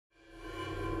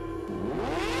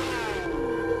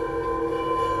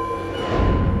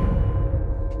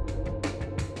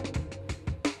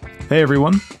Hey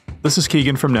everyone, this is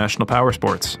Keegan from National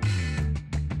Powersports.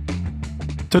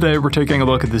 Today we're taking a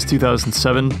look at this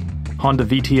 2007 Honda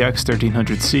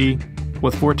VTX1300C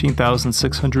with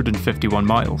 14,651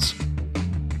 miles.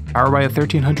 Powered by a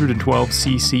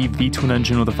 1312cc V-twin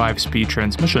engine with a 5-speed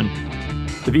transmission,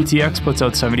 the VTX puts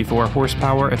out 74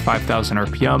 horsepower at 5,000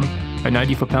 RPM and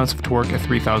 90 foot-pounds of torque at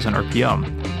 3,000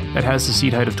 RPM. It has a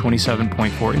seat height of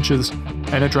 27.4 inches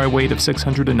and a dry weight of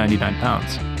 699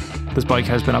 pounds. This bike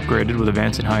has been upgraded with a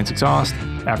Vance & Hines exhaust,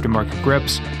 aftermarket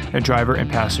grips, and driver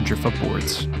and passenger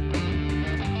footboards.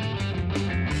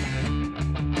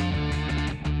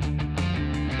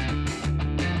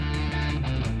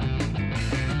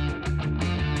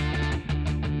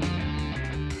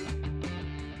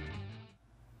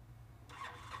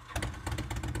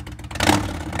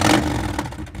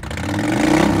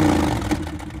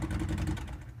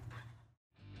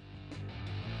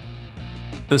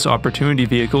 This opportunity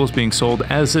vehicle is being sold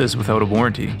as is without a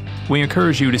warranty. We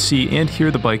encourage you to see and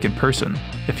hear the bike in person.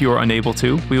 If you are unable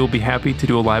to, we will be happy to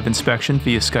do a live inspection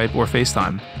via Skype or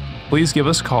FaceTime. Please give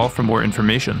us a call for more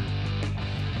information.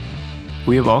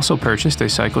 We have also purchased a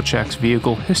CycleCheck's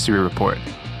Vehicle History Report.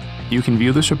 You can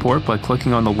view this report by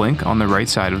clicking on the link on the right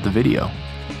side of the video.